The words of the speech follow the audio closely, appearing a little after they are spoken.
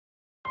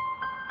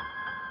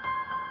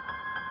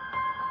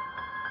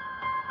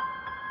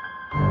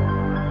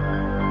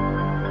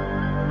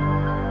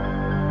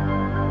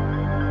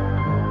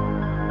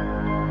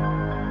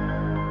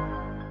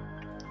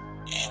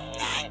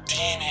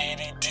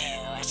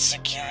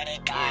security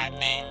guard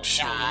named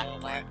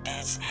Sean worked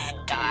as head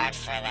guard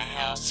for the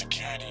Hill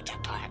Security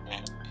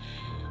Department.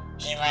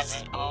 He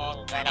was an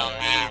old, brittle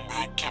man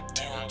that kept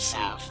to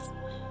himself.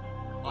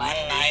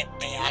 One night,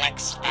 the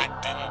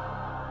unexpected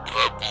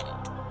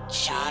happened.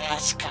 Sean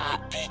was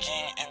caught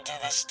peeking into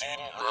the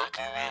student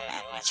locker room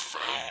and was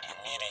fired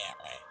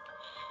immediately.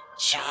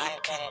 Sean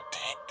couldn't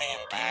take the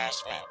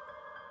embarrassment,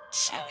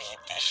 so he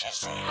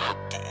viciously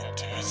hopped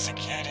into his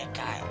security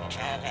car and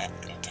drove it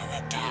into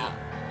the town.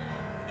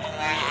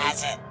 Rumor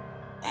has it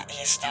that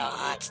he still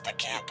haunts the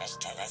campus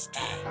to this day.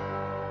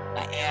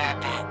 What you're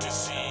about to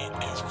see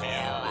is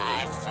real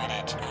live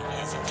footage of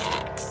his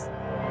attacks.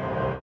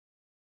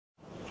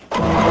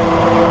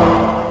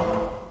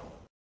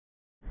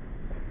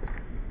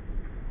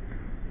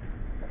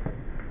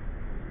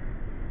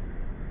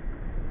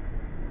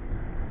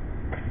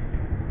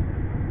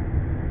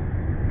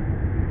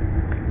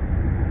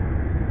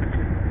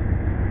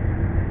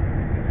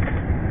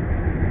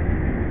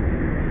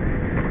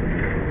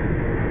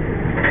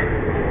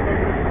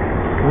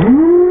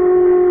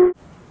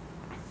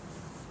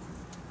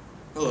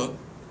 Hello.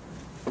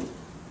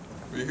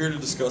 We're here to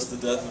discuss the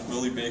death of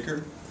Willie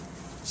Baker,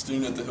 a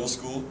student at the Hill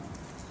School,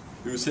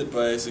 who was hit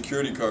by a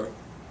security car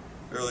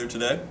earlier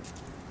today.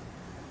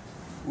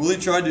 Willie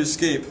tried to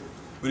escape,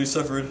 but he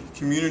suffered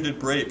comminuted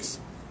breaks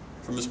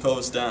from his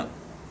pelvis down.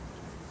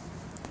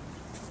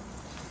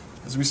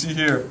 As we see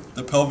here,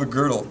 the pelvic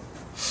girdle,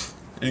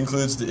 it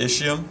includes the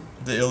ischium,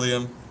 the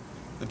ilium,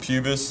 the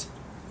pubis,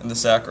 and the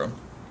sacrum.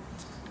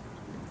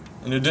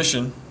 In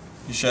addition,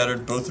 he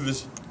shattered both of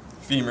his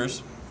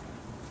femurs,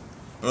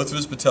 both of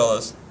his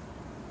patellas,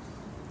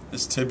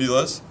 his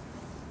tibulas,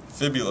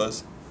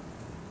 fibulas,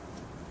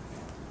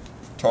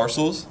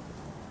 tarsals,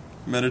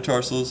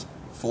 metatarsals,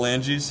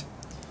 phalanges,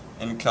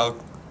 and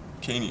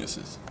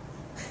calcaneuses.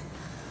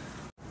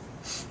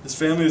 His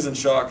family is in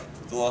shock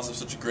with the loss of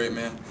such a great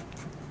man.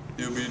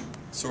 He will be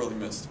sorely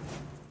missed.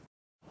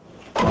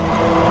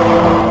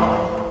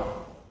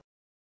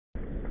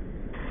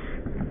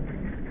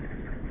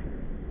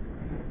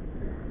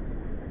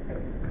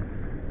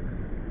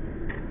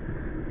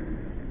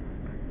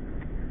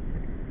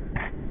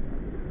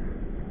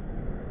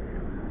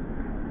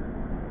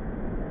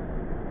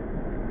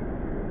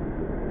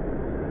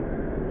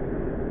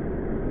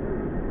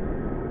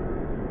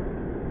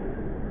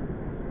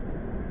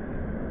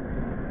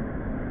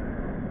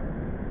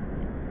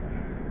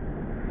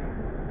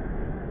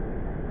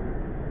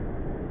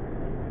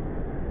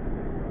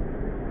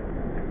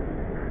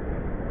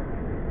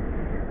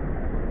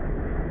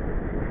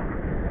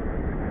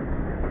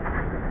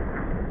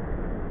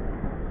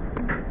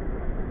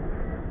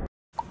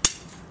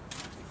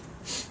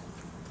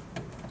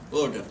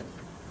 Hello again.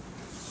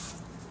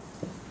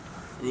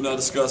 We will now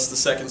discuss the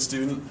second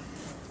student,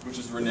 which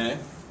is Renee.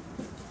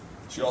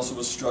 She also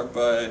was struck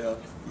by a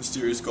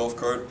mysterious golf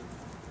cart.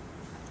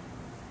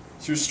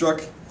 She was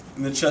struck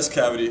in the chest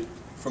cavity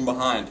from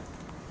behind,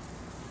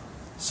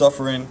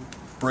 suffering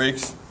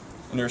breaks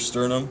in her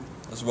sternum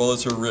as well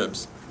as her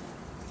ribs.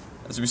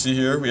 As we see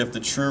here, we have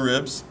the true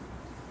ribs,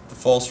 the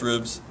false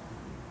ribs,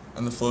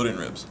 and the floating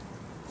ribs.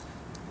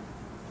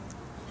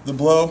 The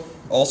blow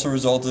also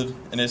resulted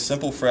in a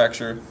simple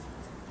fracture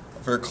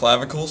of her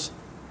clavicles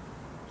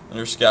and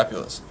her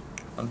scapulas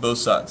on both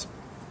sides.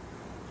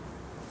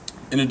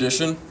 In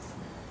addition,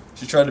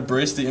 she tried to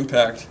brace the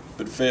impact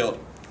but failed,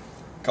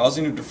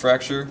 causing her to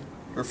fracture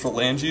her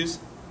phalanges,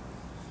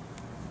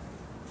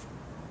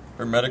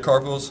 her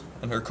metacarpals,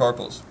 and her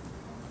carpals,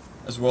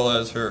 as well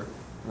as her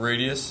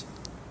radius,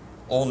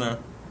 ulna,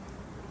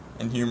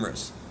 and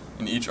humerus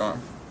in each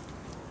arm.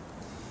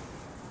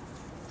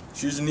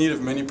 She's in need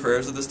of many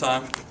prayers at this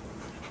time,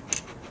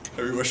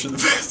 and we wish her the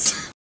best.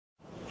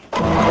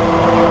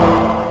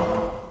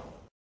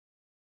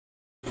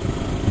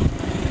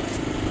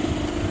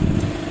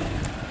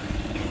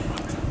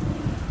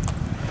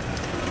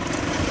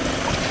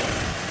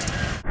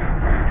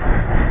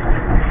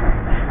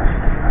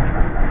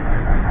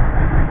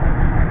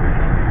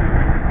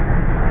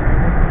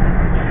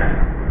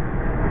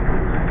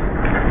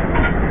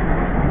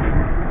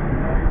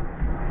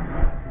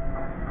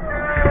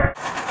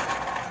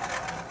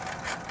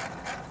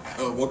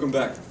 Welcome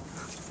back.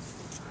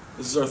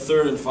 This is our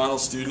third and final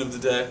student of the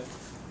day.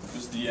 It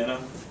was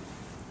Deanna.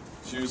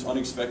 She was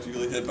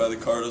unexpectedly hit by the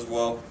cart as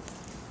well,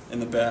 in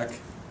the back.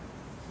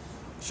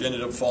 She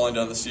ended up falling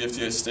down the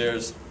CFTA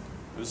stairs.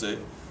 It was a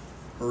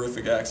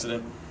horrific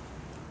accident.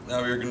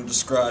 Now we are going to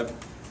describe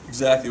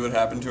exactly what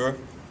happened to her.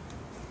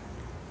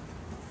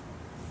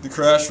 The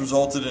crash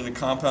resulted in a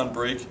compound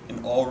break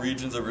in all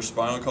regions of her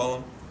spinal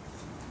column.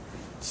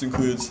 This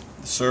includes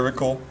the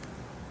cervical,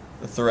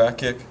 the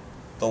thoracic,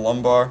 the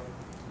lumbar,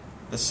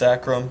 the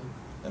sacrum,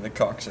 and the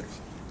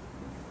coccyx.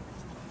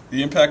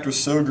 The impact was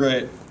so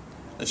great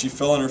that she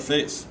fell on her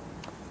face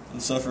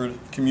and suffered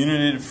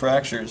comminuted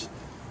fractures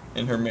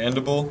in her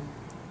mandible,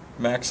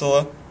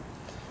 maxilla,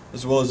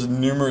 as well as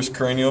numerous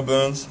cranial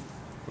bones,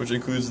 which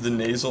includes the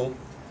nasal,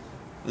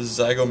 the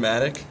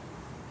zygomatic,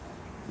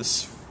 the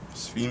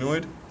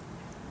sphenoid,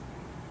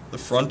 the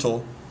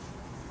frontal,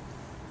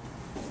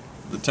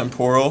 the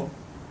temporal,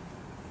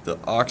 the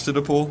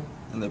occipital,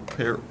 and the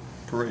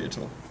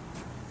parietal.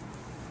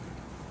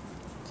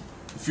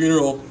 The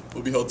funeral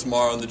will be held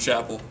tomorrow in the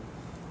chapel,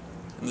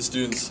 and the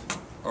students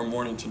are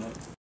mourning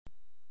tonight.